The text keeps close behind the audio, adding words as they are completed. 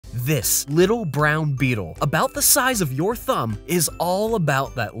This little brown beetle, about the size of your thumb, is all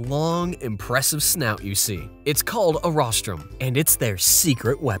about that long, impressive snout you see. It's called a rostrum, and it's their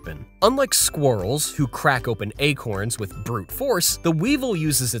secret weapon. Unlike squirrels, who crack open acorns with brute force, the weevil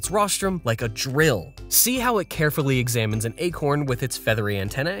uses its rostrum like a drill. See how it carefully examines an acorn with its feathery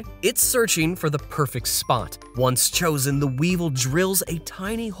antennae? It's searching for the perfect spot. Once chosen, the weevil drills a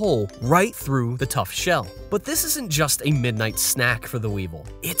tiny hole right through the tough shell. But this isn't just a midnight snack for the weevil.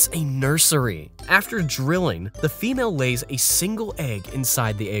 It's a nursery. After drilling, the female lays a single egg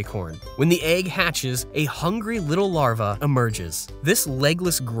inside the acorn. When the egg hatches, a hungry little larva emerges. This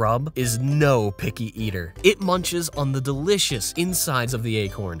legless grub is no picky eater. It munches on the delicious insides of the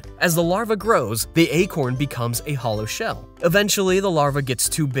acorn. As the larva grows, the acorn becomes a hollow shell. Eventually, the larva gets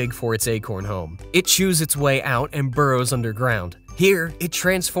too big for its acorn home. It chews its way out and burrows underground. Here, it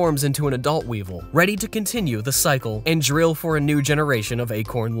transforms into an adult weevil, ready to continue the cycle and drill for a new generation of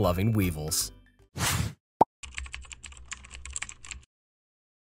acorn-loving weevils.